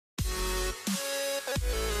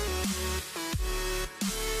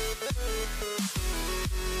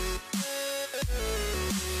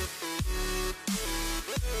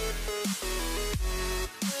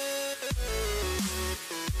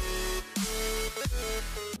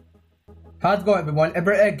How's it going, everyone?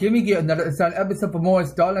 EVER-TASTIC giving you another episode for more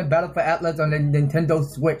Starlink Battle for Atlas on the Nintendo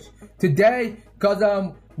Switch. Today, because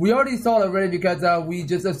we already saw it already because we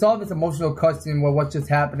just saw this emotional cutscene where what's just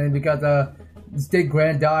happening because State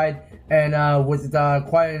Grand died and was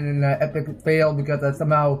quite an epic fail because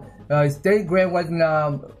somehow State Grand was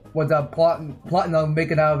plotting on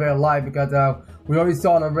making out of there alive because we already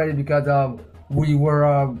saw it already because we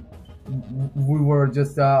were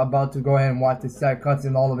just about to go ahead and watch this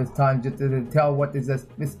cutscene all of this time just to tell what this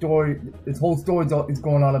whole story is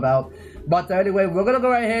going on about. But anyway, we're gonna go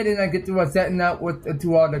right ahead and get to setting out to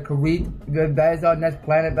the Kirite. That is our next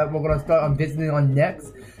planet that we're gonna start on visiting on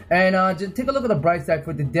next. And just take a look at the bright side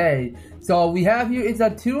for today. So we have here, it's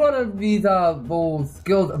two out of these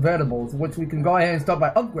skills variables, which we can go ahead and start by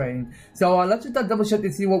upgrading. So let's just double check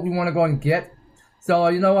to see what we want to go and get. So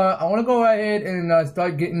you know what, I want to go ahead and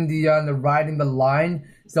start getting the riding the line.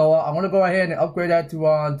 So I want to go ahead and upgrade that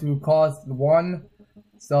to cost 1.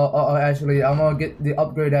 So actually I'm gonna get the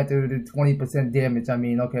upgrade that to the 20% damage. I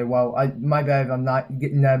mean, okay, well, my bad if I'm not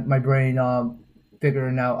getting that my brain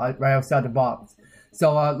figuring out right outside the box.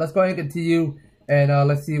 So let's go ahead and continue and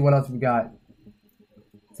let's see what else we got.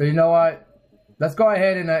 So you know what, let's go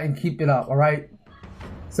ahead and keep it up. All right,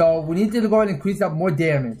 so we need to go ahead and increase up more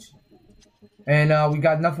damage. And we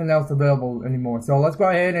got nothing else available anymore. So let's go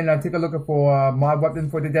ahead and take a look for mod weapon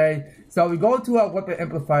for today. So we go to our weapon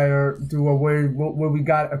amplifier to where we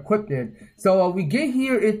got equipped it. So we get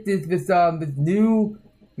here is this new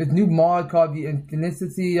mod called the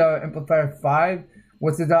Infinity Amplifier 5,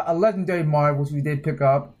 which is a legendary mod which we did pick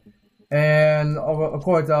up. And of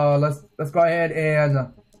course let's go ahead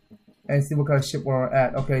and see what kind of ship we're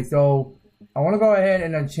at. Okay, so I want to go ahead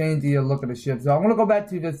and change the look of the ship. So I want to go back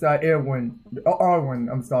to this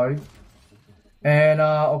R1, I'm sorry. And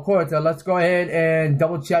of course, let's go ahead and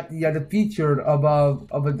double check the feature of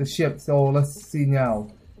the ship. So let's see now.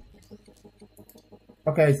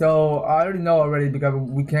 Okay, so I already know already because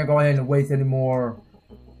we can't go ahead and waste any more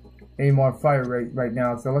fire rate right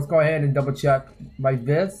now. So let's go ahead and double check like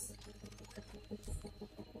this.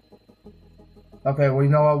 Okay, well, you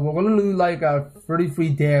know what, we're gonna lose like 33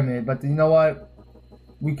 damage, but you know what,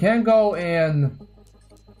 we can go and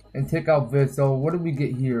take out this. So what did we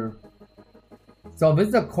get here? So this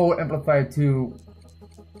is a cold amplifier too.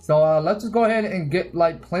 So let's just go ahead and get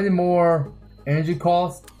like plenty more energy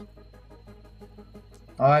cost.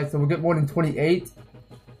 Alright, so we'll get more than 28,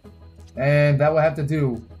 and that will have to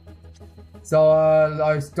do. So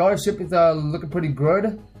our starship is looking pretty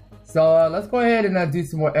good. So let's go ahead and do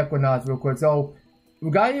some more Equinox real quick. So we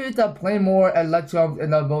got here to play more Electrums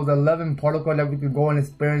and those 11 particles that we can go and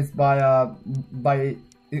experience by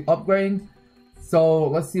upgrading. So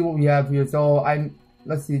let's see what we have here. So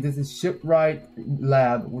let's see, this is Shipwright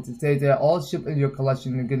Lab, which it says that all ships in your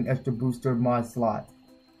collection can get an extra booster mod slot.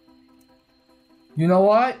 You know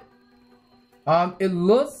what? It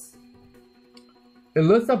looks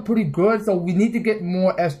pretty good. So we need to get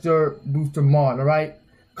more extra booster mod, alright?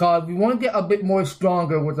 Cause we want to get a bit more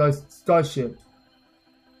stronger with our starship.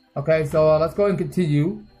 Okay, so let's go and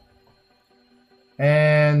continue.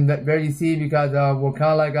 And there you see, because we're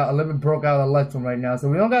kind of like a little bit broke out of Electrum right now. So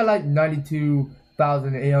we only got like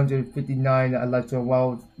 92,859 Electrum.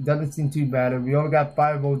 Well, it doesn't seem too bad. We only got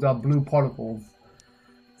 5 of those blue particles.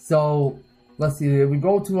 So let's see. We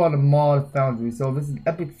go to the mod foundry. So this is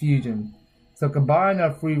Epic Fusion. So combine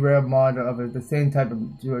a free rare mod of the same type of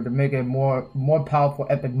to make a more powerful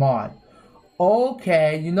epic mod.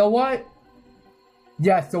 Okay, you know what?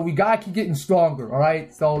 Yeah, so we gotta keep getting stronger. All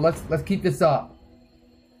right, so let's keep this up.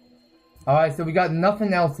 All right, so we got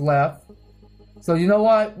nothing else left. So you know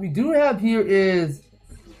what we do have here is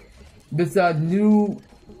this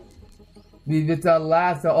this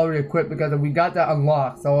last already equipped because we got that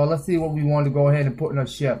unlocked. So let's see what we want to go ahead and put in our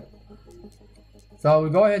ship. So we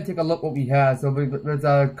go ahead and take a look what we have. So there's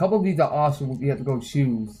a couple of these options we have to go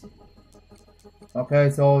choose.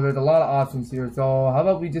 Okay, so there's a lot of options here. So how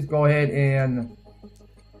about we just go ahead and,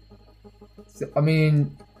 I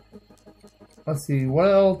mean, let's see, what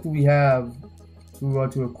else do we have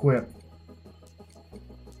to equip?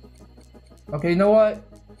 Okay, you know what?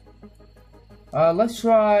 Let's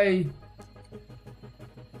try.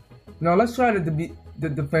 No, let's try the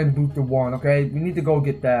defense booster 1. Okay, we need to go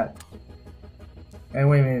get that. And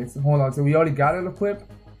wait a minute, so hold on. So we already got it equipped?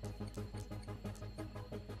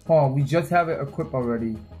 Hold on, we just have it equipped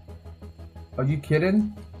already. Are you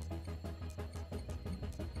kidding?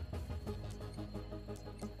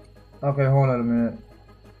 Okay, hold on a minute.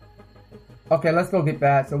 Okay, let's go get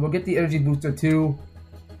that. So we'll get the energy booster 2.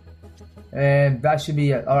 And that should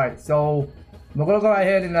be it. Alright, so We're gonna go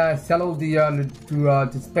ahead and settle the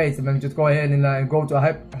to space, and then just go ahead and go to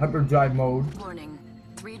hyperdrive mode. Warning: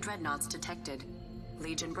 3 dreadnoughts detected.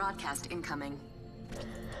 Legion broadcast incoming.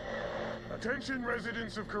 Attention,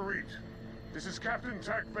 residents of Kirite. This is Captain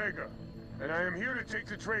Tak Vega, and I am here to take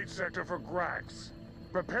the trade sector for Grax.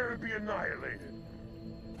 Prepare to be annihilated.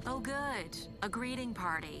 Oh, good. A greeting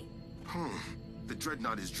party. The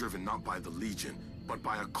dreadnought is driven not by the Legion, but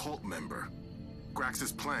by a cult member.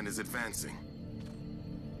 Grax's plan is advancing.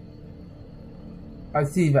 I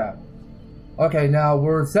see that. Okay, now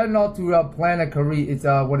we're setting off to planet Kirite. It's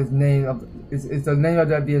what is name of it's the name of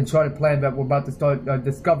the uncharted planet that we're about to start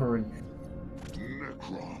discovering.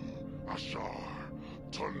 Ashar,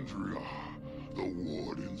 Tundra, the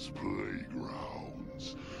Warden's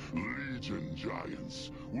playgrounds. Legion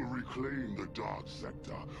giants will reclaim the dark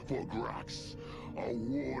sector for Grax, a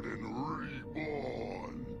Warden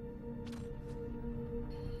reborn.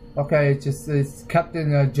 Okay, it's Captain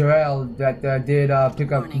Jarrell that did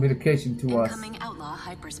pick up communication to us. Incoming outlaw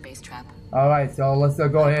hyperspace trap. Alright, so let's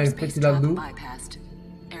go ahead and fix that loop. Bypassed.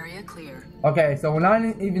 Area clear. Okay, so we're not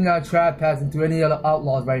even trap passing to any other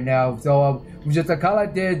outlaws right now. So we just kind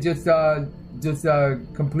of did just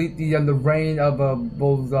complete the reign of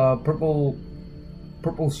those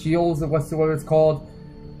purple shields, or what it's called.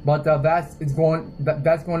 But that's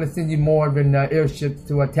going to send you more than airships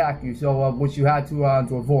to attack you, so which you had to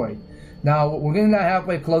avoid. Now we're getting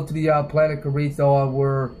halfway close to the planet Kirite,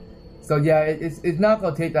 so yeah, it's not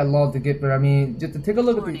gonna take that long to get there. I mean, just to take a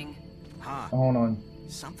look at the. Hold on.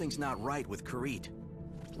 Something's not right with Kirite.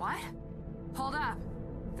 What? Hold up.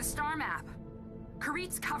 The star map.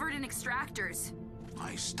 Kirite's covered in extractors.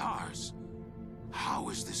 My stars. How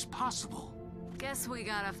is this possible? Guess we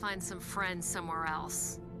gotta find some friends somewhere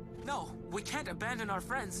else. No, we can't abandon our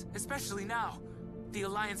friends, especially now. The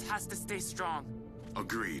Alliance has to stay strong.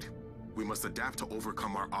 Agreed. We must adapt to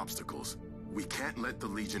overcome our obstacles. We can't let the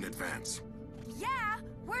Legion advance. Yeah,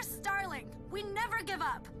 we're Starlink. We never give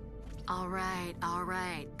up. All right.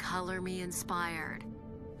 Color me inspired.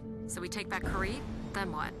 So we take back Kirite,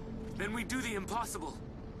 then what? Then we do the impossible,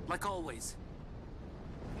 like always.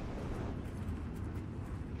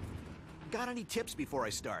 Got any tips before I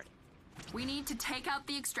start? We need to take out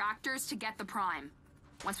the extractors to get the Prime.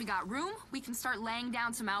 Once we got room, we can start laying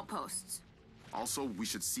down some outposts. Also, we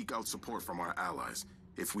should seek out support from our allies.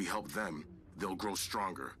 If we help them, they'll grow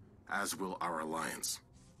stronger, as will our Alliance.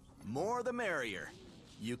 More the merrier.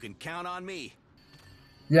 You can count on me.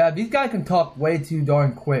 Yeah, these guys can talk way too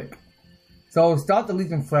darn quick. So stop the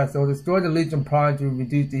Legion threat. So destroy the Legion Prime to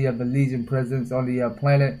reduce the Legion presence on the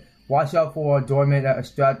planet. Watch out for dormant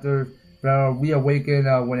extractors. Reawaken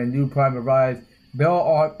when a new Prime arrives.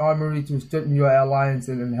 Build armory to strengthen your alliance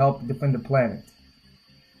and help defend the planet.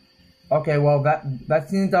 Okay, well that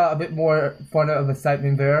seems a bit more fun of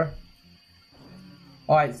excitement there.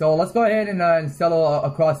 Alright, so let's go ahead and settle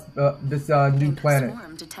across this new planet.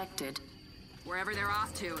 Swarm detected. Wherever they're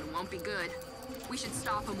off to, it won't be good. We should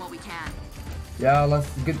stop them while we can. Yeah, let's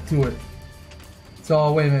get to it.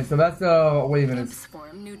 So wait a minute. So that's wait a minute.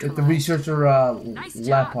 It's the researcher nice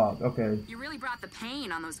laptop. Okay. You really brought the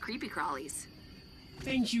pain on those creepy crawlies.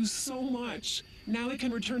 Thank you so much. Now I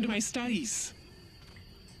can return to my studies.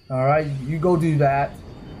 All right, you go do that.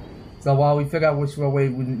 So while we figure out which way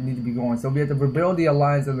we need to be going, so we have to rebuild the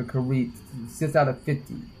alliance of the Kirite. 6 out of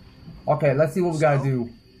 50. Okay, let's see what we gotta do.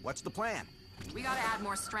 What's the plan? We gotta add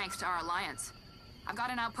more strength to our alliance. I've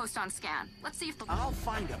got an outpost on scan. Let's see if the... I'll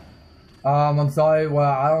find him. I'm sorry.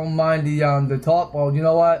 Well, I don't mind the talk. Well, you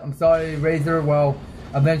know what? I'm sorry, Razor. Well,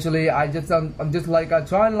 eventually, I'm just like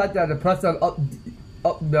trying like to press on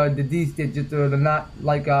up the D stick just to not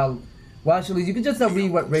like well, actually, you can just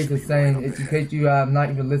read what Razor's saying in case you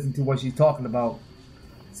not even listen to what she's talking about.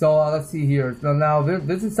 So let's see here. So now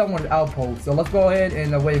this is someone's outpost. So let's go ahead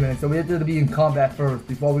and wait a minute. So we have to be in combat first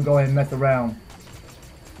before we go ahead and mess around.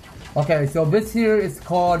 Okay, so this here is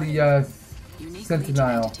called the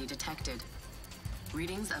Sentinel. Detected.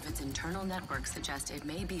 Readings of its internal network suggest it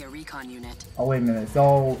may be a recon unit. Oh wait a minute.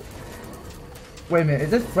 So wait a minute.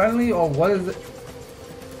 Is this friendly or what is it?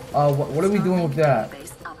 What are we doing with that?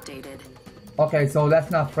 Updated. Okay, so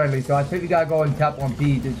that's not friendly. So I think we gotta go and tap on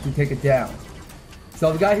B to take it down.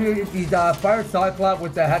 So we got here these fire cyclops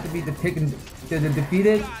which had to be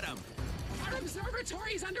defeated. Got him. Our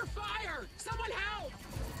observatory's under fire. Someone help!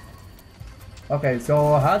 Okay,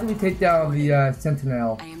 so how do we take down the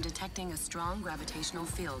Sentinel? I am detecting a strong gravitational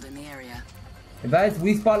field in the area. Is that his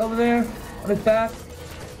weak spot over there on his back?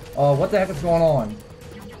 Oh, what the heck is going on?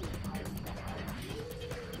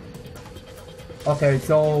 Okay,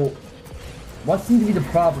 so What seems to be the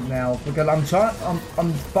problem now? Because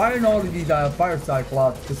I'm firing all of these fire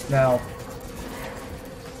cyclops just now.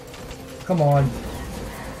 Come on.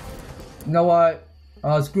 You know what?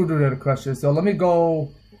 Screw the crusher. So let me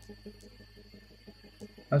go.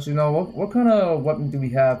 Actually, no. What kind of weapon do we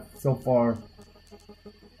have so far?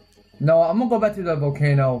 No, I'm gonna go back to the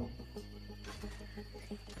volcano.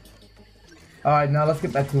 All right, now let's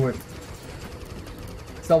get back to it.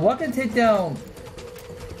 So what can take down?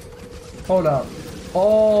 Hold up.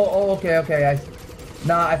 Oh, okay.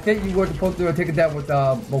 I think you were supposed to take it down with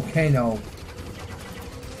volcano.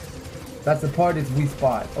 That's the part is weak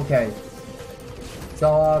spot. Okay.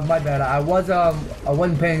 So my bad. I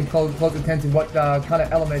wasn't paying close attention to what kind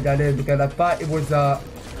of element that is, because I thought it was I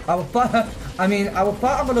thought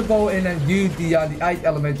I'm gonna go in and use the ice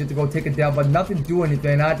element just to go take it down, but nothing do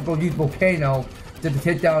anything. I had to go use volcano just to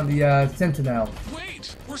take down the sentinel.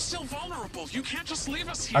 Wait, we're still vulnerable. You can't just leave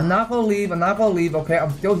us here. I'm not gonna leave. Okay,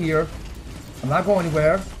 I'm still here. I'm not going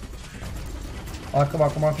anywhere. Oh, come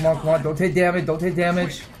on. Don't take damage. Wait,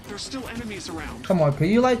 there's still enemies around. Come on, can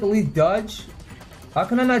you like at least dodge? How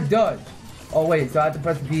can I not dodge? Oh wait, so I have to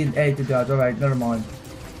press B and A to dodge. Alright, never mind.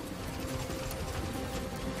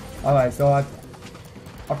 Alright, so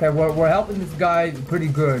okay, we're helping this guy pretty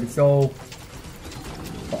good, so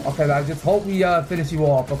okay, I just hope we finish you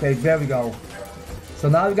off. Okay, there we go. So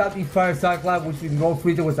now we got the fire cyclops, which we can go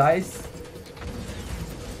freeze it with ice.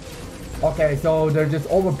 Okay, so they're just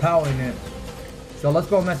overpowering it. So let's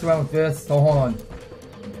go mess around with this. So hold on.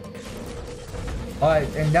 Alright,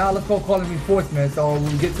 and now let's go call in reinforcements so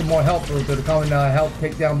we get some more helpers to come and help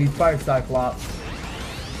take down these fire cyclops.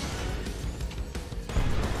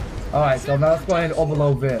 Alright, so now let's go ahead and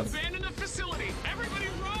overload this. Abandon the facility. Everybody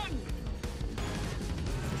run.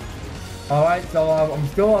 Alright, so I'm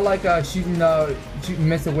still like shooting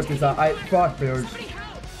missiles with this crossbears.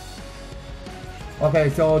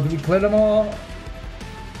 Okay, so do we clear them all?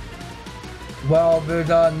 Well, there's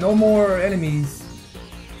no more enemies.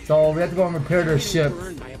 So we have to go and repair their ship.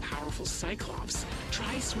 Burned by a powerful Cyclops.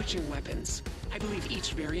 Try switching weapons. I believe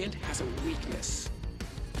each variant has a weakness.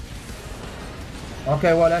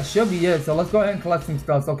 Okay, well that should be it. So let's go ahead and collect some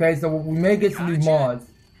stuff. Okay, so we may get some new mods.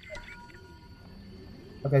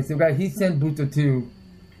 Okay, so we got heat sink booster 2.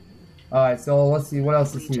 Alright, so let's see what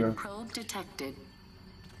else is here. Probe detected.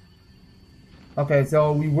 Okay,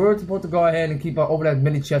 so we were supposed to go ahead and keep over as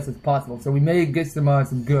many chests as possible. So we may get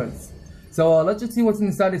some goods. So let's just see what's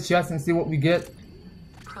inside the chest and see what we get.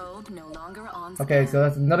 Probe no longer on. Okay, so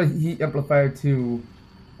that's another heat amplifier 2.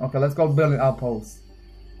 Okay, let's go build an outpost.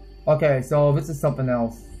 Okay, so this is something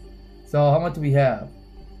else. So how much do we have?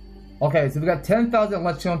 Okay, so we got 10,000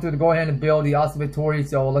 electrons to go ahead and build the observatory.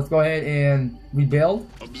 So let's go ahead and rebuild.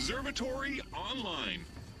 Observatory online.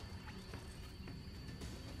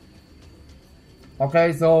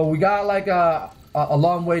 Okay, so we got like a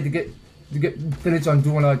long way to get finished on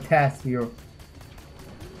doing our task here.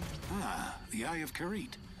 Ah, the Eye of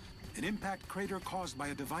Kirite. An impact crater caused by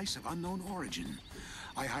a device of unknown origin.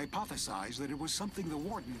 I hypothesize that it was something the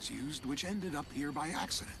Wardens used, which ended up here by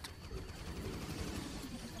accident.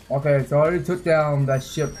 Okay, so I already took down that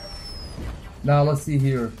ship. Now let's see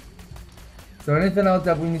here. So anything else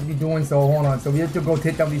that we need to be doing? So hold on. So we have to go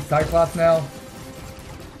take down these Cyclops now.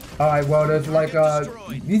 Alright, well there's like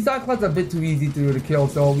these Cyclops are a bit too easy to kill,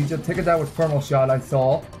 so we just take it down with thermal shot, I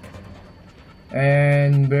saw.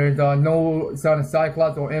 And there's no sign of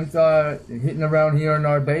Cyclops or imps hitting around here in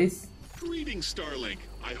our base. Greetings, Starlink.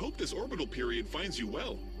 I hope this orbital period finds you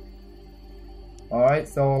well. Alright,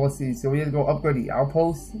 so let's see. So we have to go upgrade the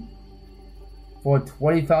outpost for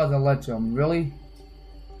 20,000 Electrum. Really?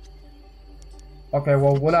 Okay,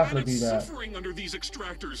 well, what else would do that? Suffering under these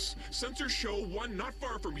extractors. Sensors show one not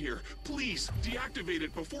far from here. Please deactivate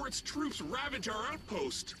it before its troops ravage our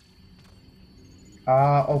outpost.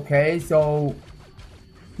 Okay, so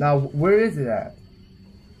now where is it at?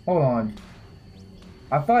 Hold on.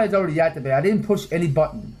 I thought it's already activated. I didn't push any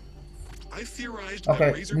button. I theorized okay,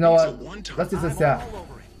 that Razor you know beats what? at one time. Let's just accept.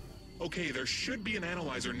 Okay, there should be an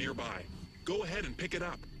analyzer nearby. Go ahead and pick it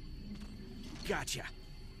up. Gotcha.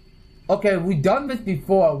 Okay, we done this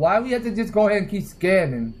before. Why we have to just go ahead and keep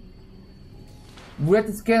scanning? We have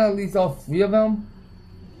to scan at least all 3 of them?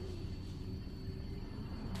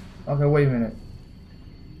 Okay, wait a minute.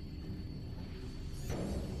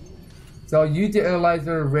 So use the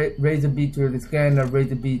analyzer Razor Beat to scan the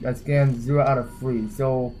Razor Beat. I scanned 0 out of 3.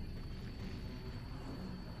 So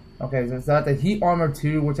okay, so that's the heat armor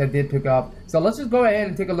 2, which I did pick up. So let's just go ahead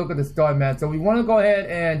and take a look at the star map. So we want to go ahead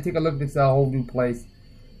and take a look at this whole new place.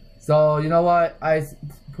 So you know what? I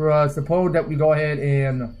suppose that we go ahead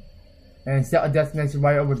and and set a destination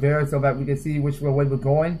right over there so that we can see which way we're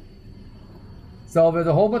going. So there's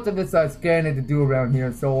a whole bunch of this scanning to do around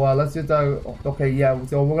here. So let's just okay, yeah.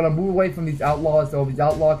 So we're gonna move away from these outlaws. So these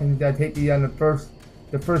outlaws can take the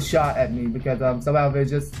first shot at me because somehow they're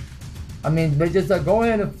just, I mean, they just go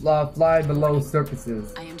ahead and fly below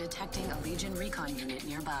surfaces. I am detecting a Legion recon unit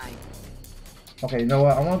nearby. Okay, you know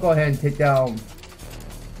what? I want to go ahead and take down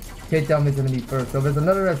this enemy first. So there's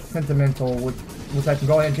another sentimental which I can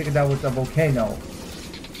go ahead and take it down with a volcano.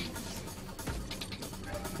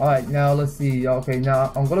 Alright, now let's see. Okay,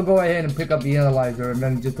 now I'm gonna go ahead and pick up the analyzer and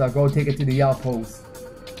then just go take it to the outpost.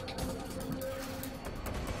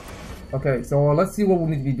 Okay, so let's see what we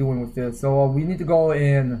need to be doing with this. So we need to go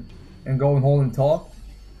in and hold and talk.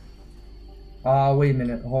 Wait a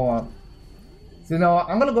minute, hold on. So now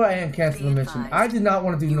I'm gonna go ahead and cancel the mission. I do not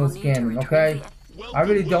want to do no scanning, okay? I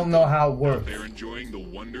really don't know how it works. They're enjoying the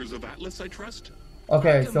wonders of Atlas, I trust.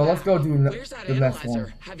 Okay, so let's go do the next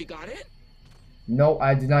one. Have you got it? No,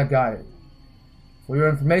 I do not got it. For your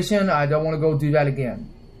information, I don't want to go do that again.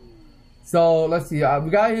 So let's see. We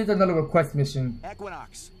got here's another request mission.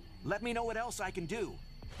 Equinox, let me know what else I can do.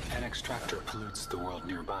 An extractor pollutes the world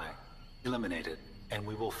nearby. Eliminate it, and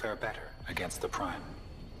we will fare better against the Prime.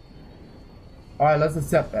 All right, let's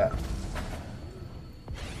accept that.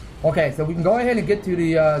 Okay, so we can go ahead and get to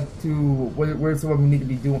the where's where we need to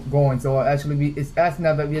be going. So actually, it's asking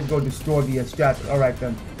now that we have to go destroy the extractor. All right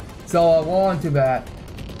then. So we're on to that.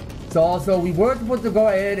 So also we were supposed to go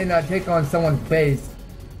ahead and take on someone's base,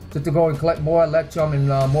 just to go and collect more Electrum and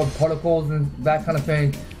more particles and that kind of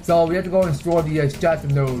thing. So we have to go and destroy the extractor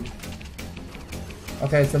node.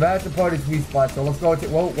 Okay, so that's the part of the sweet spot. So let's go.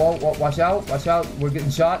 Whoa, watch out, watch out. We're getting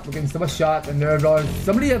shot. We're getting so much shot, and there are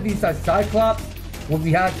somebody of these Cyclops, what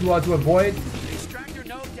we had to avoid.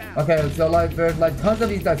 Okay, so like there's like tons of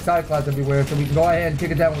these Cyclops everywhere, so we can go ahead and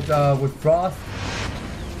take it down with Frost.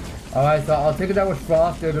 Alright, so I'll take it down with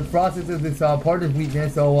Frost. The Frost is this part of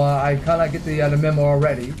weakness, so I kind of get the memo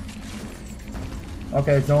already.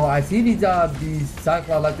 Okay, so I see these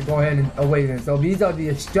Cyclops like to go ahead and wait. So these are the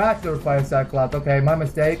extractor fire Cyclops. Okay, my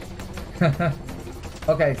mistake.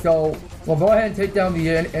 Okay, so we'll go ahead and take down the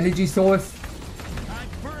energy source. I'm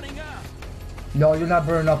burning up. No, you're not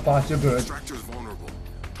burning up, boss. You're good. Extractor is vulnerable.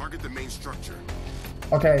 Target the main structure.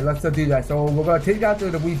 Okay, let's do that. So we're gonna take out to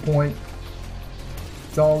the weak point.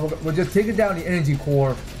 So we're just taking down the energy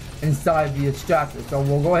core inside the extractor. So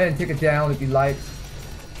we'll go ahead and take it down if you like.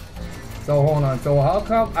 So hold on. So how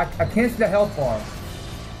come I can't see the health bar?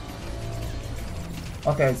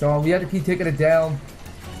 Okay, so we have to keep taking it down.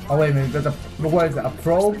 Oh wait a minute. There's what is it? A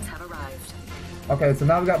probe? Okay, so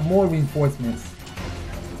now we got more reinforcements.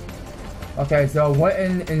 Okay, so what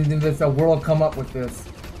in this world come up with this?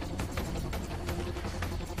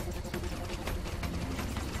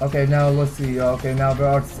 Okay, now let's see. Okay, now there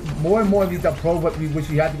are more and more of these probes which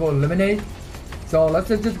we have to go eliminate. So let's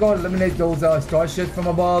just go eliminate those starships from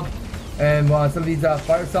above and some of these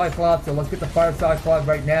fire Cyclops. So let's get the fire Cyclops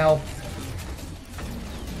right now.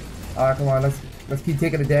 All right, come on, let's keep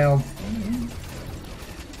taking it down.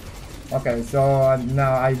 Okay, so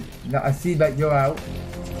now I see that you're out.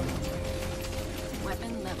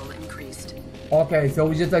 Weapon level increased. Okay, so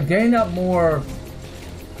we just gain up more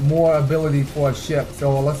ability for a ship.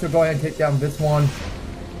 So let's go ahead and take down this one.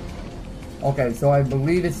 Okay, so I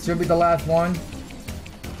believe it should be the last one.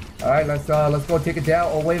 All right, let's go take it down.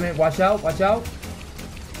 Oh wait a minute, watch out, watch out.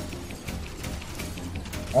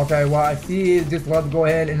 Okay, well I see is just let's go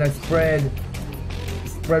ahead and spread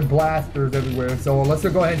blasters everywhere. So let's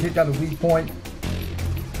go ahead and take down the weak point.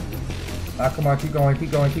 Come on, keep going,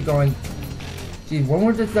 keep going, keep going. Geez, when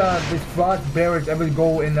will this frost barrage ever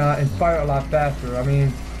go and fire a lot faster? I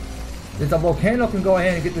mean, this volcano can go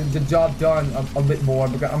ahead and get the job done a bit more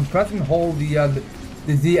because I'm pressing hold the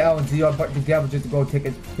ZL and ZR button together just to go take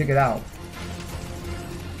it out.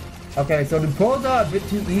 Okay, so the pros are a bit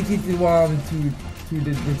too easy to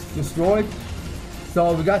destroy.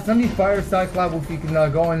 So we got some of these fire Cyclops which we can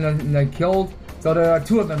go in and kill. So there are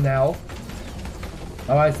 2 of them now.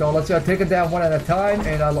 All right, so let's take it down one at a time.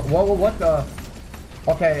 And what the?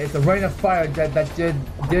 Okay, it's a rain of fire that did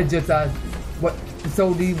just what?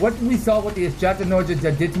 So what we saw what the extractor node just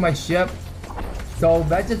did to my ship. So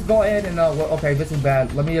let's just go ahead and okay, this is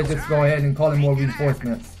bad. Let me just go ahead and call in more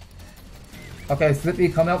reinforcements. Okay, Slippy,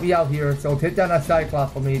 come help me out here. So take down that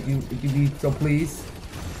Cyclops for me if you be so please.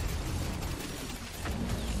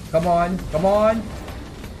 Come on, come on.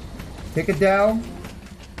 Take it down.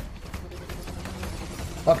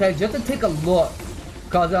 Okay, just to take a look.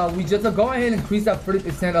 Because we just go ahead and increase that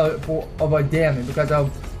 30% of our damage.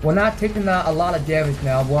 Because we're not taking a lot of damage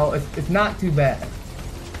now. Well, it's not too bad.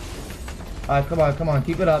 Alright, come on,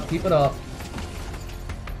 keep it up, keep it up.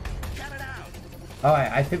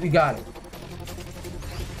 Alright, I think we got it.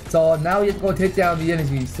 So now we have to go take down the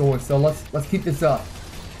energy source. So let's keep this up.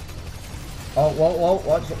 Oh, whoa,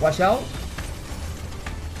 watch out.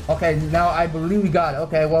 Okay, now I believe we got it.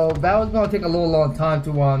 Okay, well that was gonna take a little long time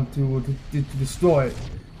to destroy it,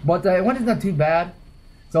 but it wasn't not too bad.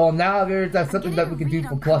 So now there's something that we can do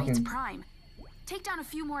for plucking. Take down a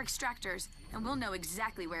few more extractors, and we'll know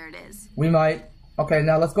exactly where it is. We might. Okay,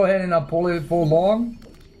 now let's go ahead and pull it full long.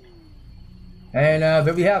 And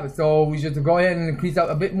there we have it. So we should go ahead and increase out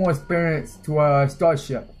a bit more experience to our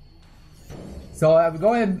starship. So we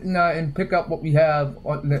go ahead and pick up what we have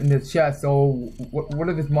in the chest. So what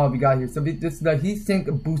are this mod we got here? So this is the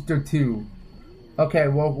Heatsink Booster 2. Okay,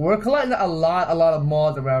 well we're collecting a lot of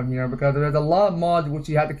mods around here because there's a lot of mods which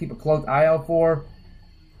you have to keep a close eye out for.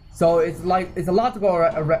 So it's a lot to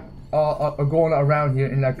go going around here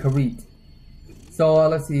in Kirite. So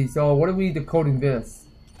let's see. So what are we decoding this?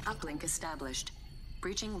 Uplink established.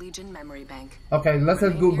 Breaching Legion memory bank. Okay, let's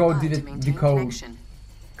just go do the decode.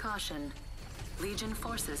 Caution. Legion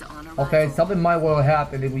forces on arrival. Okay, something might well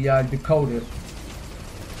happen if we decode it.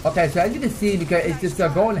 Okay, so as you can see, because it's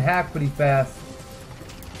just going hack pretty fast.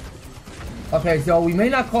 Okay, so we may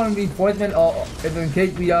not call him reinforcement, or if in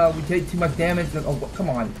case we take too much damage. Oh, come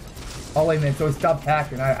on. Oh wait a minute, so it stopped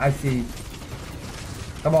hacking. I see.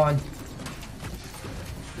 Come on.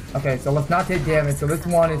 Okay, so let's not take damage. So this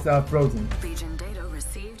one is frozen. Legion data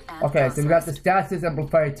received and okay, so we got the stasis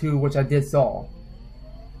amplifier 2, which I did solve.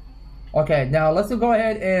 Okay, now let's just go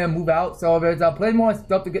ahead and move out. So there's plenty more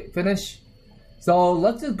stuff to get finished. So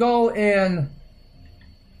let's just go and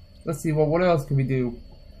let's see. Well, what else can we do?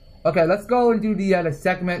 Okay, let's go and do the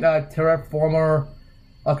segment terraformer.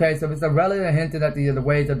 Okay, so it's a relevant hint that the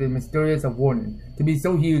waves of the mysterious of warning to be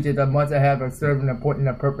so huge that must have served an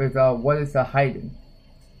important purpose. What is hiding?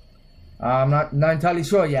 I'm not entirely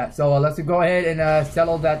sure yet. So let's go ahead and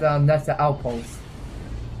settle that that's the outpost.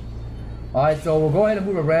 All right, so we'll go ahead and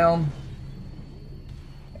move around.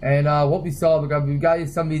 And what we saw, we got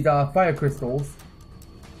some of these fire crystals,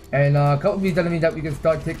 and a couple of these enemies that we can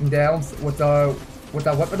start taking down with our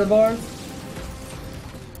weapon of ours.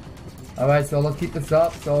 All right, so let's keep this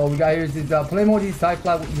up. So we got here is plenty more of these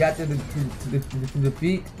Cyclops we have to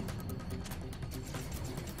defeat.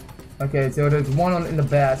 Okay, so there's one in the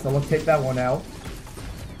back, so let's take that one out.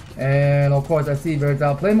 And of course, I see there's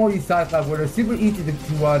plenty more of these Cyclops where they're super easy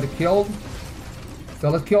to kill. So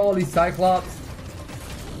let's kill all these Cyclops.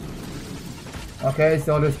 Okay,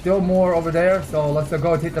 so there's still more over there, so let's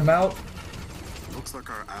go take them out. Looks like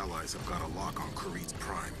our allies have got a lock on Kirite's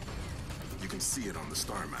prime. You can see it on the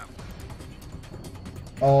star map.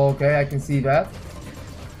 Okay, I can see that.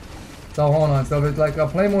 So hold on, so there's like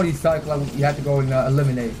plenty more of these Cyclops you have to go and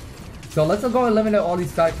eliminate. So let's go eliminate all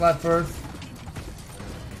these Cyclops first.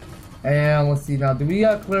 And let's see now, do we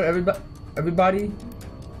clear everybody?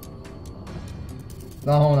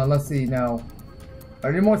 No, hold on, let's see now.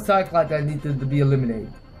 Are there more Cyclops that need to be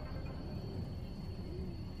eliminated?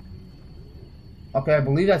 Okay, I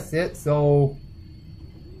believe that's it. So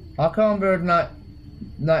how come there's not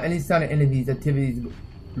any sign of enemies activities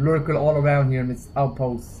lurking all around here in this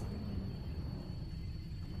outpost?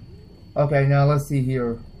 Okay, now let's see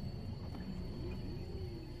here.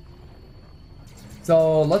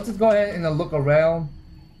 So let's just go ahead and look around.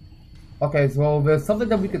 Okay, so there's something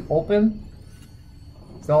that we can open.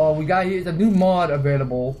 So we got here a new mod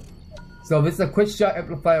available. So this is a quick shot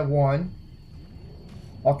amplifier 1.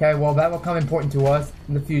 Okay, well that will come important to us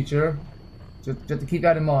in the future. Just to keep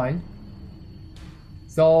that in mind.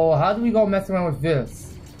 So how do we go mess around with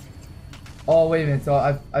this? Oh wait a minute, so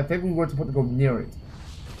I think we were supposed to go near it.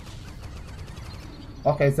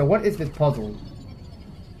 Okay, so what is this puzzle?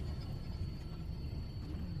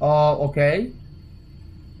 Okay.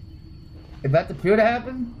 Is that appear to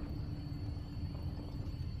happen?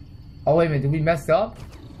 Oh wait a minute, did we mess up?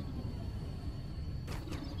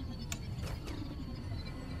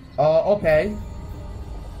 Okay.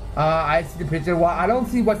 I see the picture. Well, I don't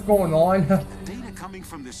see what's going on. Data coming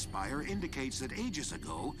from this spire indicates that ages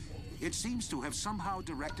ago, it seems to have somehow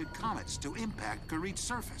directed comets to impact Kirite's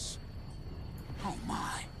surface. Oh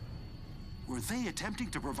my. Were they attempting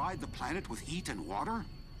to provide the planet with heat and water?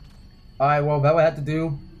 Alright, well, that would have to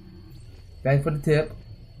do. Thanks for the tip.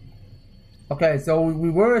 Okay, so we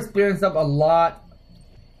were experiencing a lot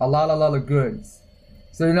of goods.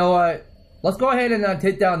 So you know what? Let's go ahead and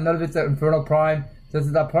take down none of its Infernal Prime.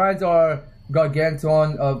 Since the primes are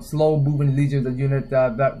gargantuan of slow-moving legions of units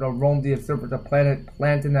that roam the surface of the planet,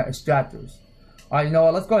 planting extractors. Alright, you know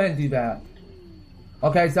what? Let's go ahead and do that.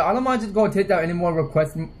 Okay, so I don't mind just going to take down any more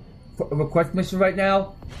requests a quest mission right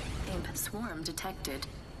now. Imp swarm detected.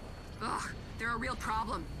 Ugh, they're a real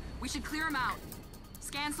problem. We should clear them out.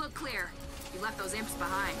 Scans look clear. You left those imps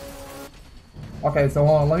behind. Okay, so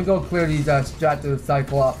hold on. Let me go clear these Stratos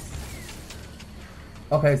Cyclops.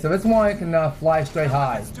 Okay, so this one can fly straight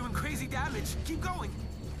high. It's doing crazy damage. Keep going.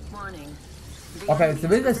 Warning. Okay, so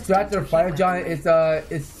this is Strato Fire Giant.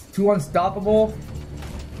 It's too unstoppable.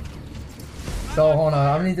 So hold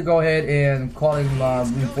on, I need to go ahead and call in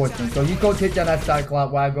reinforcements. So you go take down that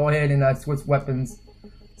Cyclops while I go ahead and switch weapons.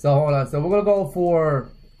 So hold on, so we're gonna go for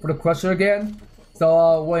the Crusher again.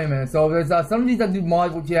 So wait a minute. So there's some of these new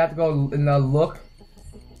mods which you have to go and look.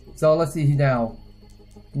 So let's see now.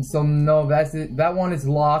 So no, that's it. That one is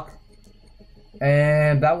locked,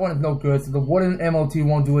 and that one is no good. So the wooden MO2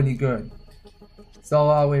 won't do any good.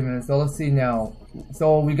 So wait a minute. So let's see now.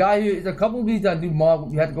 So we got here. There's a couple of these new mods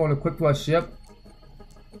we have to go and equip to our ship.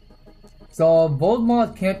 So both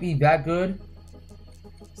mods can't be that good.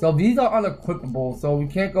 So these are unequipable. So we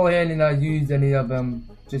can't go ahead and use any of them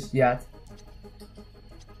just yet.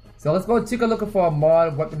 So let's go take a look for a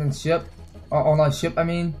mod weapon and ship. On our ship, I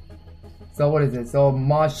mean. So what is it? So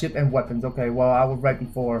mod ship and weapons. Okay, well I was right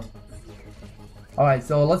before. Alright,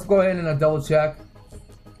 so let's go ahead and double check.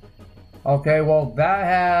 Okay, well that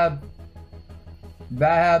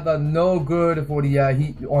have no good for the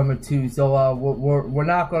heat armor too. So we're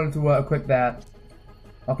not going to equip that.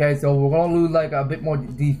 Okay, so we're gonna lose like a bit more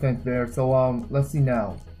defense there. So let's see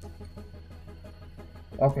now.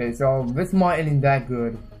 Okay, so this mod isn't that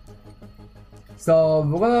good. So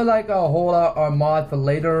we're gonna like hold our mod for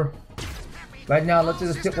later. Right now, let's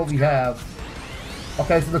just check what we have.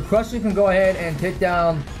 Okay, so the Crusher can go ahead and take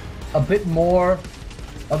down a bit more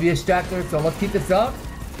of the extractor. So let's keep this up.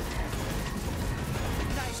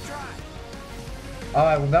 All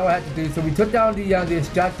right, well that what I had to do. So we took down the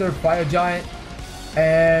extractor Fire Giant,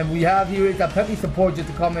 and we have here is a Peppy support just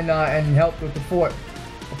to come in and help with the fort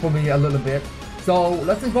for me a little bit. So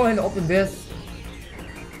let's just go ahead and open this.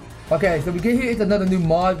 Okay, so we get here is another new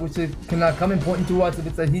mod which is, can come important to us if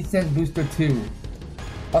it's a heat sink booster 2.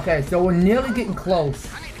 Okay, so we're nearly getting close.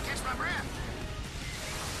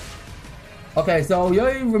 Okay, so you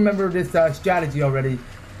already remember this strategy already.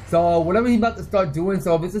 So whatever he's about to start doing,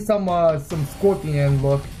 so this is some scorpion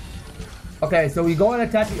look. Okay, so we go and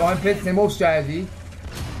attack the armpit, same old strategy.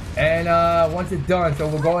 And once it's done, so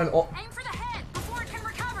we're going. Aim for the head before it can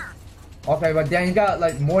recover. Okay, but then you got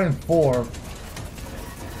like more than 4.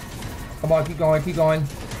 Come on, keep going, keep going.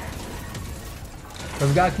 So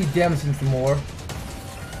we gotta keep damaging some more.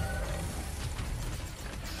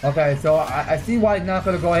 Okay, so I see why he's not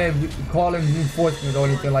gonna go ahead and call in reinforcements or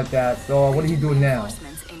anything like that. So what are you doing now?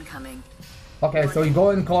 Okay, so you go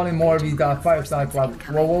ahead and call in more of these fire cyclops.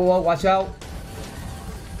 Whoa, whoa, whoa, watch out.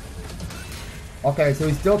 Okay, so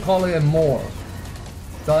he's still calling in more.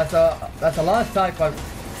 So that's a lot of cyclops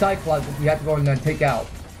that we have to go in there and take out.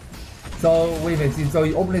 So wait a minute, see, so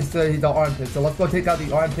he opened his armpit. So let's go take out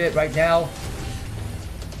the armpit right now.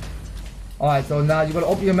 Alright, so now you're gonna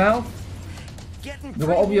open your mouth. You're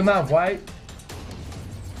gonna open your mouth, right?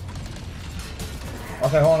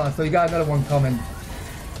 Okay, hold on. So you got another one coming.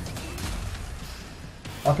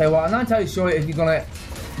 Okay, well I'm not entirely sure if he's gonna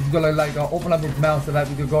like open up his mouth so that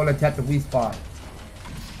we can go and attack the weak spot.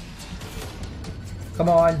 Come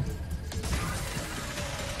on.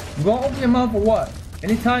 You're gonna open your mouth for what?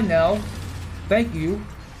 Anytime now. Thank you.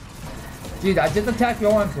 Jeez, I just attacked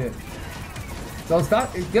your armpit. So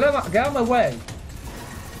stop. Get out of my way.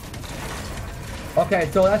 Okay,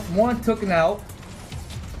 so that's one taken out.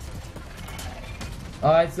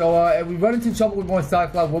 Alright, so if we run into trouble with more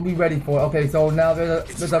Cyclops, we'll be ready for it. Okay, so now there's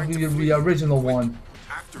the original one.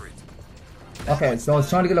 Okay, so it's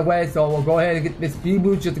trying to get away, so we'll go ahead and get this speed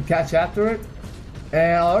boost just to catch after it.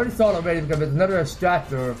 And I already saw it already because there's another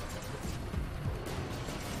extractor.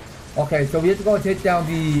 Okay, so we have to go and take down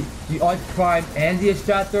the Arch Prime and the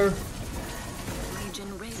extractor.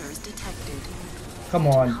 Legion raiders detected. Come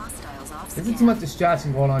on. There's too much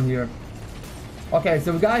distraction going on here. Okay,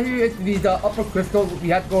 so we got here these upper crystals. We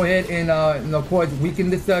have to go ahead and of course weaken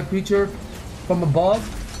this creature from above.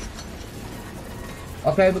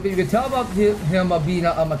 Okay, but you can tell about him being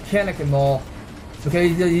a mechanic and all. Okay,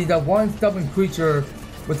 he's a one stubborn creature,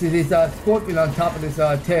 which is this scorpion on top of this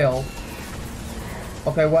tail.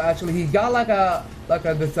 Okay, well actually he's got like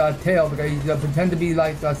this tail because he pretend to be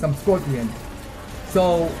like some scorpion.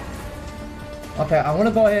 So, okay, I want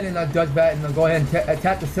to go ahead and judge that and go ahead and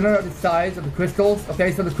attack the center of the sides of the crystals.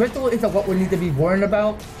 Okay, so the crystal is what we need to be worrying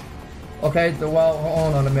about. Okay, so well,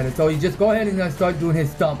 hold on a minute. So you just go ahead and start doing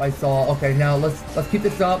his stump. I saw. Okay, now let's keep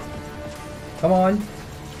this up. Come on.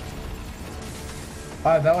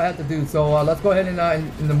 Alright, that what I have to do. So let's go ahead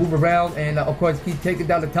and move around and of course keep taking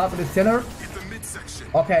down the top of the center.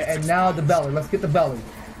 Okay, and now the belly. Let's get the belly.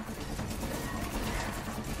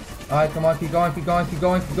 Alright, come on, keep going, keep going, keep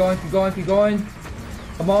going, keep going, keep going, keep going.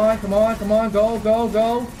 Come on, come on, come on, go, go,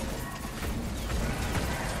 go.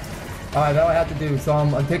 Alright, that what I have to do. So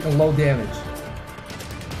I'm taking low damage.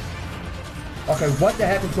 Okay, what the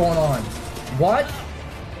heck is going on? What?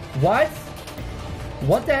 What?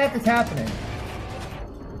 What the heck is happening?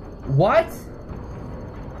 What?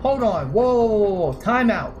 Hold on. Whoa, whoa, whoa, whoa. Time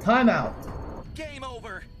out. Time out. Game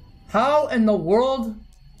over. How in the world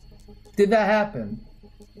did that happen?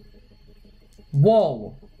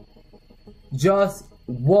 Whoa. Just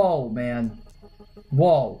whoa, man.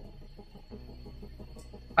 Whoa.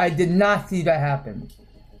 I did not see that happen.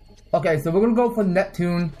 Okay, so we're gonna go for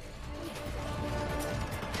Neptune.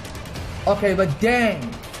 Okay, but dang.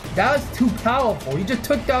 That was too powerful. You just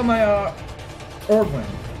took down my Erwin.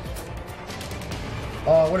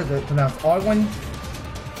 What is it pronounced? Arwin?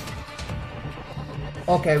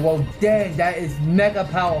 Okay, well dang, that is mega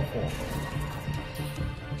powerful.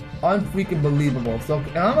 Unfreaking believable. So,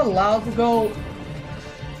 and I'm allowed to go...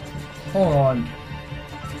 Hold on.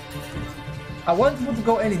 I wasn't supposed to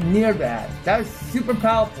go any near that. That is super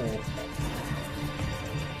powerful.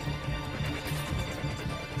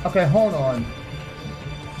 Okay, hold on.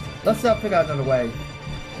 Let's figure out another way.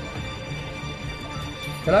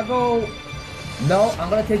 Can I go... No, I'm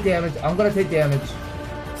gonna take damage. I'm gonna take damage.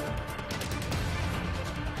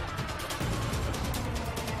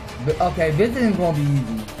 But, okay, this isn't gonna be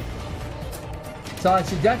easy. So I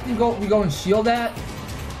should definitely we go and shield that.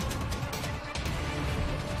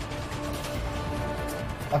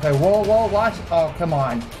 Okay, whoa, whoa, watch. Oh, come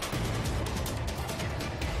on.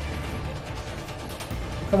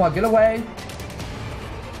 Come on, get away.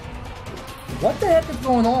 What the heck is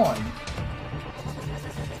going on?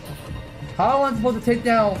 How am I supposed to take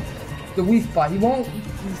down the weak spot? He won't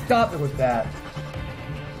stop it with that.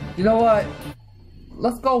 You know what?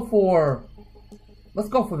 Let's go for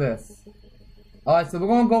this. Alright, so we're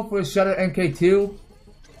gonna go for the Shutter NK2.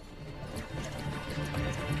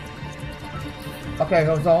 Okay,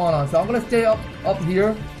 so hold on. So I'm gonna stay up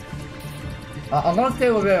here. I'm gonna stay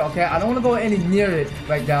over there, okay? I don't wanna go any near it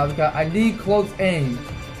right now because I need close aim.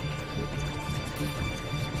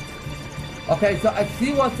 Okay, so I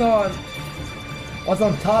see what's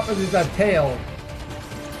on top of his tail.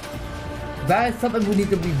 That is something we need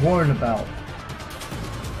to be worried about.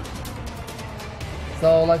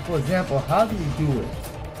 So, like for example, how do we do it?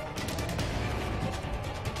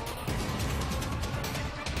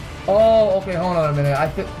 Oh, okay, hold on a minute. I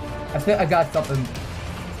think I got something.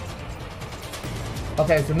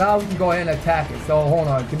 Okay, so now we can go ahead and attack it. So hold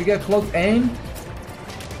on, can we get close aim?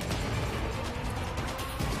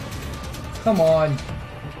 Come on.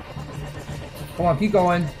 Come on, keep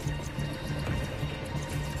going.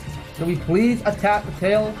 Can we please attack the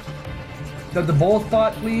tail? The ball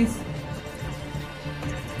spot, please?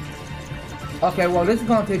 Okay, well this is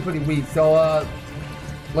gonna take pretty weak, so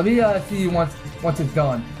let me see you once it's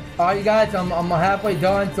done. Alright you guys, I'm halfway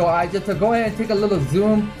done, so I just go ahead and take a little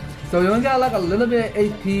zoom. So we only got like a little bit of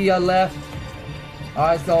HP left.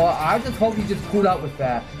 Alright, so I just hope you just cool out with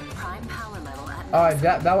that. Alright,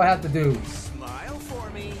 that will have to do. Smile for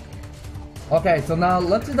me. Okay, so now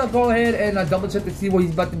let's just go ahead and double check to see what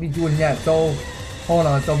he's about to be doing next. So, hold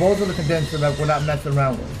on. So those are the condenser that we're not messing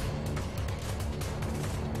around with.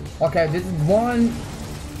 Okay, this is one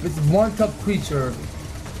tough creature.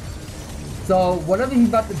 So whatever he's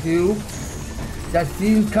about to do, that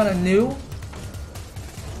seems kind of new.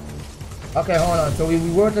 Okay, hold on. So we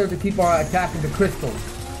were there to keep on attacking the crystals.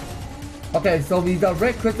 Okay, so these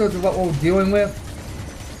red crystals are what we're dealing with.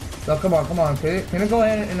 So come on, come on. Can I go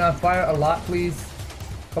ahead and fire a lot, please?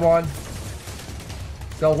 Come on.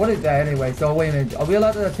 So what is that anyway? So wait a minute. Are we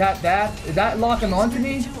allowed to attack that? Is that locking onto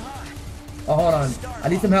me? Oh, hold on. I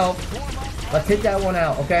need some help. Let's take that one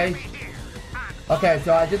out, okay? Okay,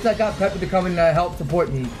 so I got Pepper to come and help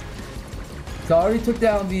support me. So I already took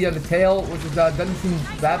down the tail, which is, doesn't seem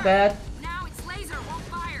that bad. Now it's laser, won't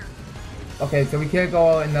fire. Okay, so we can't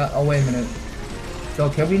go in. Oh, wait a minute. So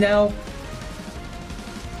can we now?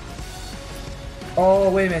 Oh,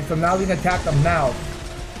 wait a minute. So now we can attack the mouth.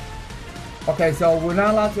 Okay, so we're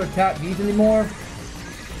not allowed to attack these anymore.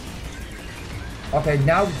 Okay,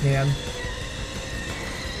 now we can.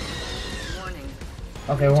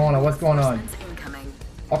 Okay, hold on. What's going on?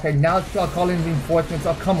 Okay, now it's calling reinforcements.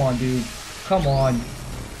 Oh, come on, dude. Come on.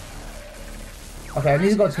 Okay, I need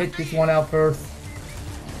to go take this one out first.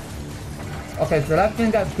 Okay, so that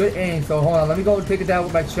thing got good aim. So hold on. Let me go take it down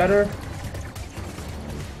with my shredder.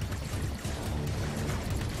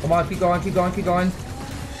 Come on, keep going, keep going, keep going.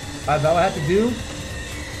 Is that what I have to do?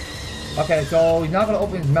 Okay, so he's not gonna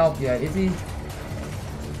open his mouth yet, is he?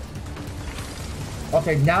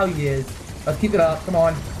 Okay, now he is. Let's keep it up, come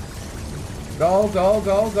on. Go, go,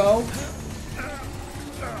 go, go.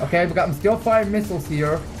 Okay, we got some still fire missiles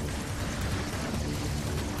here.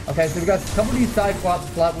 Okay, so we got a couple of these Cyclops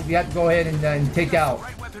slots which we have to go ahead and take out.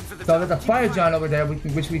 So there's a fire giant over there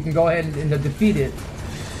which we can go ahead and defeat it.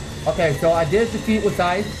 Okay, so I did defeat with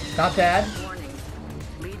ice. Not bad.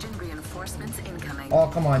 Legion reinforcements incoming. Oh,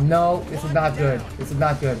 come on. No, this is not good. This is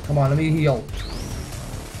not good. Come on, let me heal.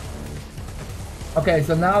 Okay,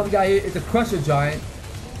 so now we got here. It's a crusher giant.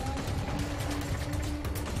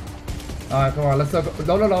 Alright, come on. Let's go.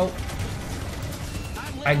 No, no, no.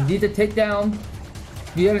 I need to take down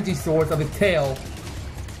the energy source of his tail.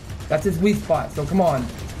 That's his weak spot. So come on.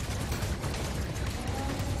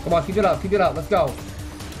 Come on, keep it up. Keep it up. Let's go.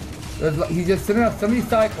 He's just sending up so many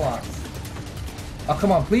Cyclops. Oh,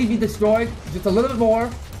 come on. Please be destroyed. Just a little bit more.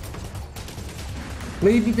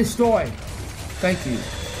 Please be destroyed. Thank you.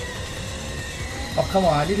 Oh, come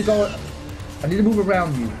on. I need to go. I need to move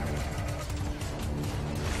around you.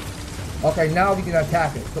 Okay, now we can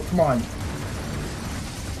attack it. So, come on.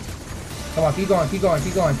 Come on. Keep going. Keep going.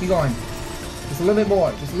 Keep going. Keep going. Just a little bit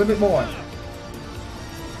more. Just a little bit more.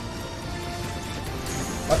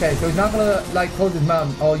 Okay, so he's not gonna like close his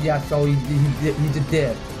mouth. Oh yeah, so he just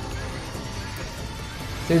did.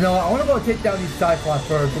 So you know, I want to go take down these Cyclops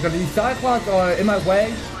first because these Cyclops are in my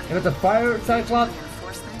way. And it's a fire Cyclops.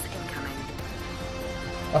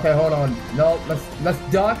 Okay, hold on. No, let's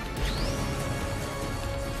duck.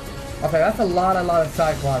 Okay, that's a lot of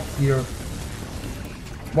Cyclops here.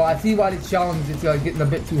 Well, I see why the challenge is getting a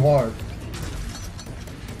bit too hard.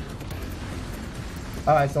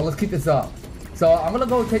 All right, so let's keep this up. So I'm gonna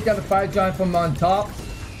go take down the fire giant from on top.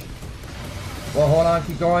 Well, hold on,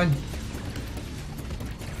 keep going.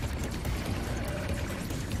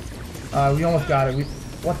 We almost got it.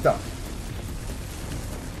 What the?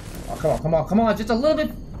 Oh, come on, come on, come on, just a little bit.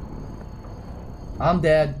 I'm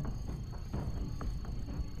dead.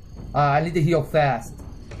 I need to heal fast.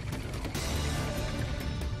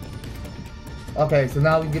 Okay, so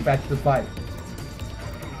now we can get back to the fight.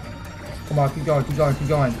 Come on, keep going, keep going, keep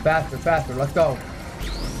going. Faster, faster, let's go.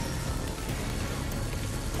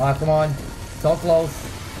 Alright, come on. So close.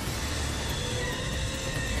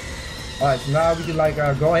 Alright, so now we can like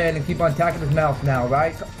go ahead and keep on attacking his mouth now,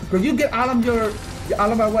 right? Could you get out of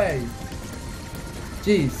my way?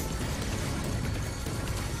 Jeez.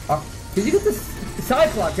 Did you get this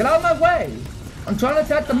Cyclops? Get out of my way! I'm trying to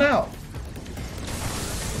attack the mouth.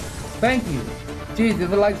 Thank you. Jeez,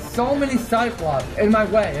 there's like so many Cyclops in my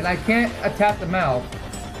way, and I can't attack the mouth.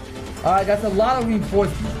 Alright, that's a lot of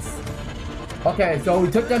reinforcements. Okay, so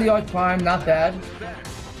we took down the Arch Prime, not bad.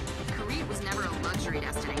 Kirite was never a luxury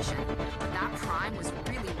destination. That Prime was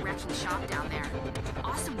really wrecking shop down there.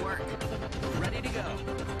 Awesome work. Ready to go.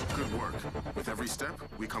 Good work. With every step,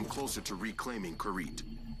 we come closer to reclaiming Kirite.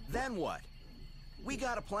 Then what? We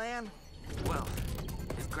got a plan? Well,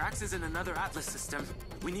 if Grax is in another Atlas system,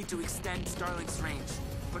 we need to extend Starlink's range.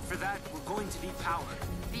 But for that, we're going to need power.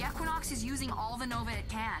 The Equinox is using all the Nova it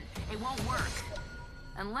can. It won't work.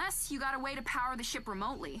 Unless you got a way to power the ship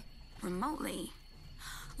remotely. Remotely?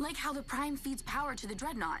 Like how the Prime feeds power to the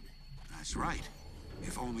Dreadnought. That's right.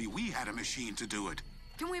 If only we had a machine to do it.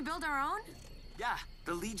 Can we build our own? Yeah,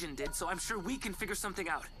 the Legion did, so I'm sure we can figure something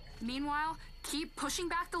out. Meanwhile, keep pushing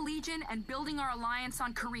back the Legion and building our alliance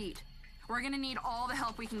on Kirite. We're gonna need all the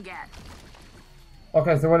help we can get.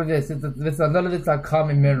 Okay, so what is this? None of this is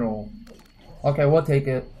common mineral. Okay, we'll take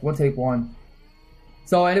it. We'll take one.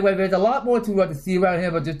 So anyway, there's a lot more to see around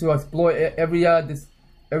here, but just to explore every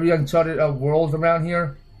uncharted worlds around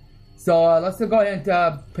here. So let's just go ahead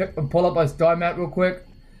and pull up our star map real quick.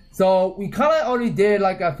 So we kind of already did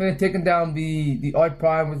like finished taking down the Arch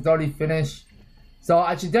Prime, was already finished. So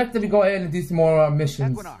I should definitely go ahead and do some more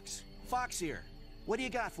missions. Equinox, Fox here. What do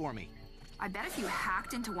you got for me? I bet if you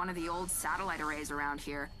hacked into one of the old satellite arrays around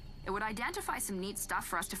here, it would identify some neat stuff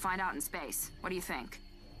for us to find out in space. What do you think?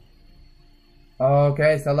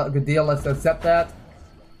 Okay, so good deal. Let's accept that.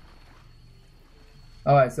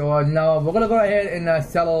 Alright, so now we're gonna go ahead and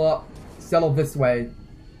settle this way.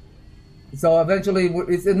 So eventually,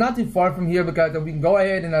 it's not too far from here because we can go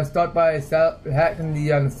ahead and start by hacking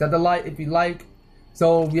the satellite if you like.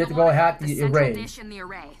 So we have to go hack the array. Dish in the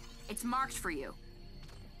array. It's marked for you.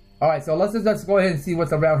 Alright, so let's just go ahead and see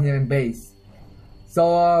what's around here in base.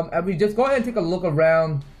 So we just go ahead and take a look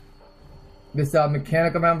around this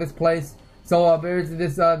mechanic around this place. So there's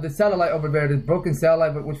this the satellite over there, this broken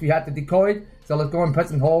satellite which we have to decode. So let's go and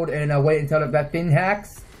press and hold and wait until that thing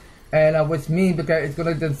hacks. and which means because it's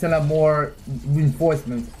gonna just send out more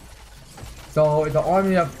reinforcements. So it's an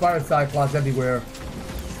army of fire cyclops everywhere.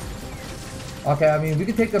 Okay, I mean we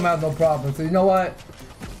can take them out no problem. So you know what?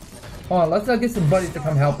 Hold on, let's get some buddies to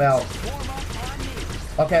come help out.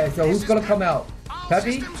 Okay, so who's gonna come out?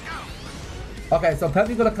 Peppy? Okay, so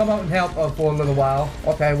Peppy's gonna come out and help for a little while.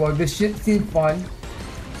 Okay, well this shit seems fun.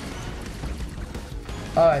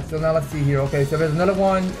 Alright, so now let's see here. Okay, so there's another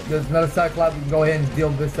one. There's another Cyclops. We can go ahead and deal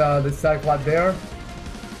with this Cyclops there.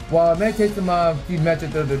 Well, it may take some few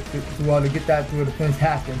measures to get that to finish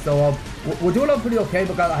hacking. So we're doing pretty okay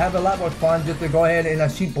because I have a lot more fun just to go ahead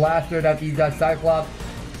and shoot blaster at these Cyclops.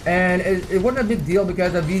 And it wasn't a big deal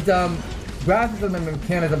because of these graphics and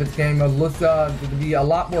mechanics of this game looks to be a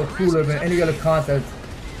lot more cooler than any other concepts.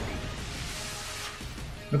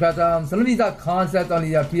 Because some of these concepts on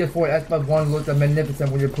the PS4 and Xbox One look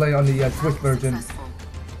magnificent when you're playing on the Switch version.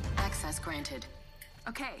 Access granted.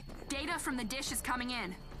 Okay, data from the dish is coming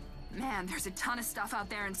in. Man, there's a ton of stuff out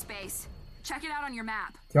there in space. Check it out on your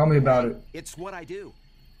map. Tell me about it. It's what I do.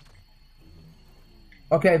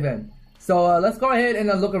 Okay then. So let's go ahead and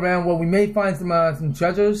look around where we may find some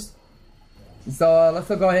treasures. So let's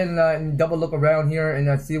go ahead and double look around here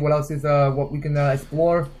and see what else is what we can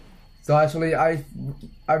explore. So actually, I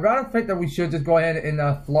rather think that we should just go ahead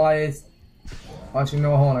and fly it. Actually,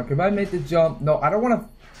 no, hold on. Can I make the jump? No, I don't want to.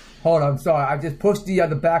 Hold on, I'm sorry. I just pushed the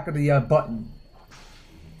back of the button.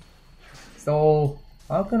 So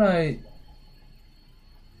how can I?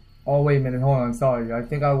 Oh wait a minute, hold on. Sorry, I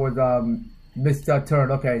think I was missed that turn.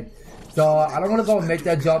 Okay, so I don't want to go and make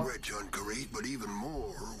that jump. Rich on Kirite, but even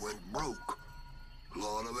more went broke. A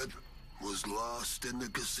lot of it was lost in the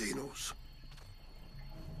casinos.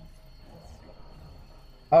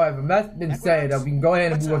 Alright, but that's been said, we can go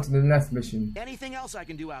ahead and move on to the next mission. Anything else I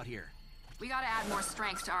can do out here? We gotta add more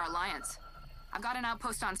strength to our alliance. I've got an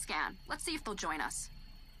outpost on scan. Let's see if they'll join us.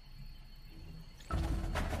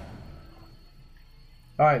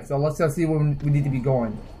 Alright, so let's see where we need to be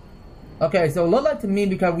going. Okay, so look like to me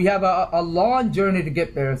because we have a long journey to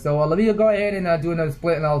get there. So let me go ahead and do another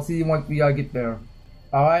split and I'll see you once we get there.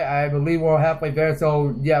 Alright, I believe we're halfway there.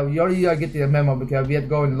 So yeah, we already get the memo because we have to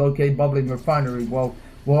go and locate Bubbling Refinery. Well,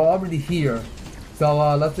 we're already here.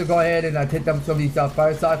 So let's just go ahead and take them some of these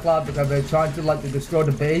fire cyclops because they're trying to destroy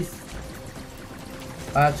the base.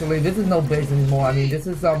 Actually, this is no base anymore. I mean, this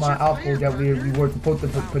is my outpost that we were supposed to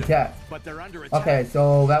protect. Okay,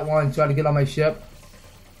 so that one tried to get on my ship.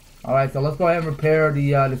 Alright, so let's go ahead and repair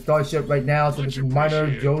the starship right now so we can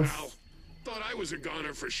miner Joe's. Thought I was a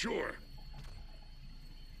goner for sure.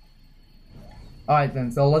 Alright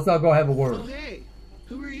then, so let's all go have a word. Oh hey,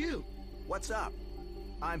 who are you? What's up?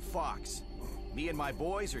 I'm Fox. Me and my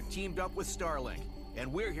boys are teamed up with Starlink,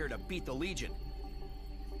 and we're here to beat the Legion.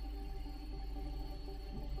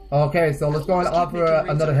 Okay, so let's go and offer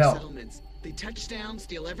another help. They touch down,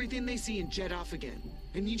 steal everything they see, and jet off again.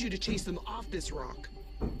 I need you to chase them off this rock.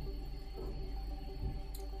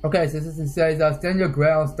 Okay, so this says, stand your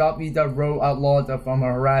ground, stop these road outlaws from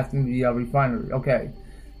harassing the refinery. Okay,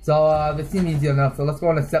 so this seems easy enough, so let's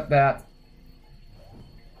go and accept that.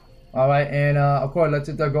 Alright, and of course, let's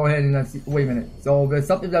just go ahead and see. Wait a minute. So there's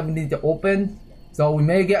something that we need to open. So we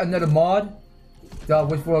may get another mod, so,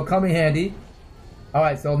 which will come in handy.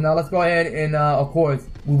 Alright, so now let's go ahead and of course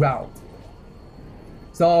move out.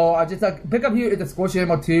 So I just pick up here is the Scorch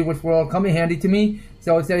Ammo 2, which will come in handy to me.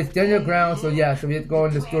 So it says stand your ground. So yeah, so we have to go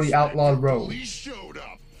and destroy the outlaw road. Police showed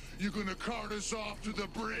up. You gonna cart us off to the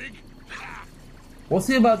brig? Ha! We'll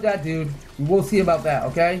see about that, dude. We'll see about that.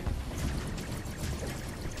 Okay.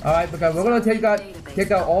 Alright, because we're gonna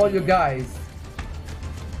take out all your guys.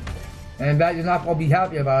 And that you're not gonna be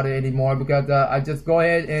happy about it anymore because I just go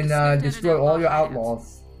ahead and destroy all your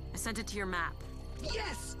outlaws. I sent it to your map.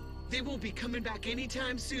 Yes! They won't be coming back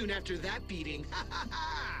anytime soon after that beating.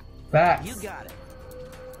 Facts. You got it.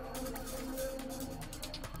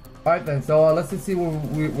 Alright then, so let's just see where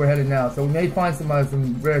we're headed now. So we may find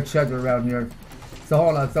some rare treasure around here. So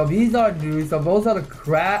hold on, so these are new, so those are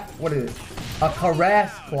the what is it? A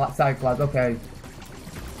Kirite Cyclops, okay.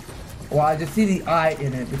 Well, I just see the eye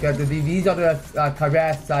in it because these are the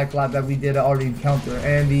Kirite Cyclops that we did already encounter,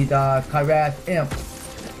 and the Kirite Imps.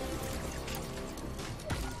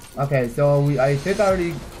 Okay, so I think I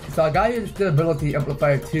already, so I got your ability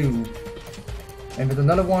amplifier 2. And there's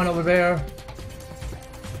another one over there.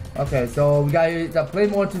 Okay, so we got here the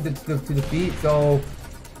Claymore to defeat. So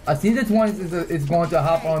I see this one is going to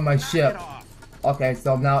hop on my ship. Okay,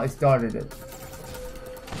 so now it started it.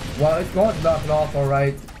 Well, it's going to knock it off,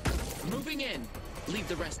 alright. Moving in. Leave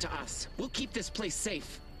the rest to us. We'll keep this place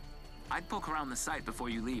safe. I'd poke around the site before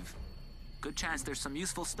you leave. Good chance there's some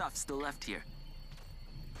useful stuff still left here.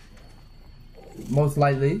 Most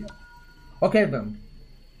likely. Okay then.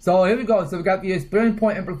 So here we go. So we got the Experience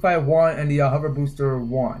Point Amplifier 1 and the Hover Booster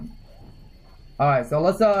 1. Alright, so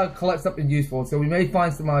let's collect something useful. So we may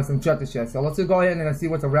find some treasure chests. So let's just go ahead and see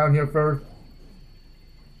what's around here first.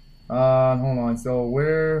 Hold on. So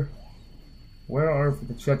where on earth is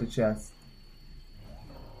the treasure chest?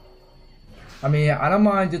 I mean, I don't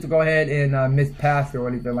mind just to go ahead and miss past it or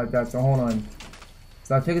anything like that. So hold on.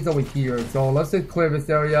 So I think it's over here. So let's just clear this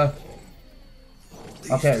area.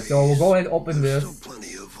 Okay, so we'll go ahead and open this. There's still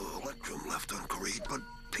plenty of Electrum left on Kirite, but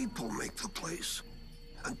people make the place.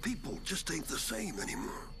 And people just ain't the same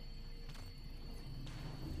anymore.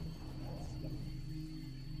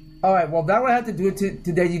 Alright, well that will have to do it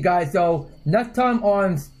today, you guys. So next time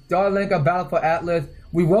on Starlink Battle for Atlas,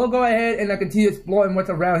 we will go ahead and continue exploring what's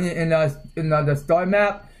around here in the star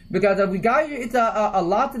map. Because we got here, it's a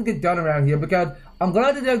lot to get done around here. Because I'm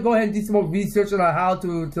glad to go ahead and do some more research on how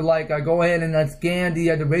to like go ahead and scan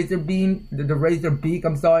the razor beam, the razor beak.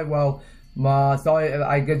 I'm sorry. Well, sorry,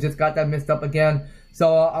 I just got that messed up again.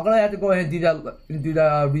 So I'm gonna have to go ahead and do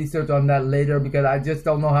the research on that later because I just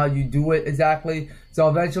don't know how you do it exactly. So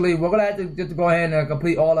eventually we're gonna have to just go ahead and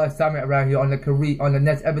complete all our assignment around here on the Kirite on the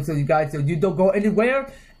next episode, you guys. So you don't go anywhere,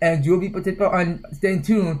 and you'll be particular on staying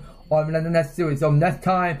tuned on the next series. So next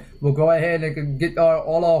time we'll go ahead and get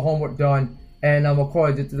all our homework done, and of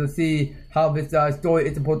course just to see how this story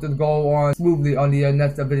is supposed to go on smoothly on the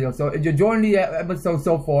next video. So if you're enjoying the episode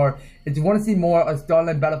so far, if you want to see more of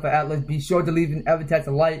Starlink Battle for Atlas, be sure to leave an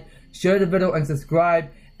EVER-TASTIC like, share the video, and subscribe.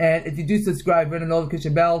 And if you do subscribe, ring the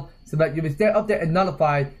notification bell so that you will stay up there and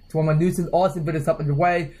notified to when my new and awesome videos up in the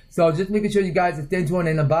way. So just making sure you guys are staying tuned,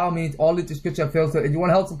 and by all means, all the description fields. So if you want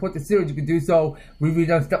to help support the series, you can do so. We read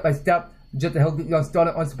them step by step just to help get you on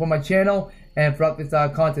started on support my channel and throughout this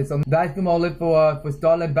content. So that's been all it for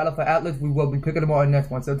Starlink Battle for Atlas. We will be picking them up on the next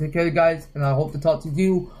one. So take care, you guys, and I hope to talk to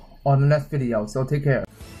you on the next video. So take care.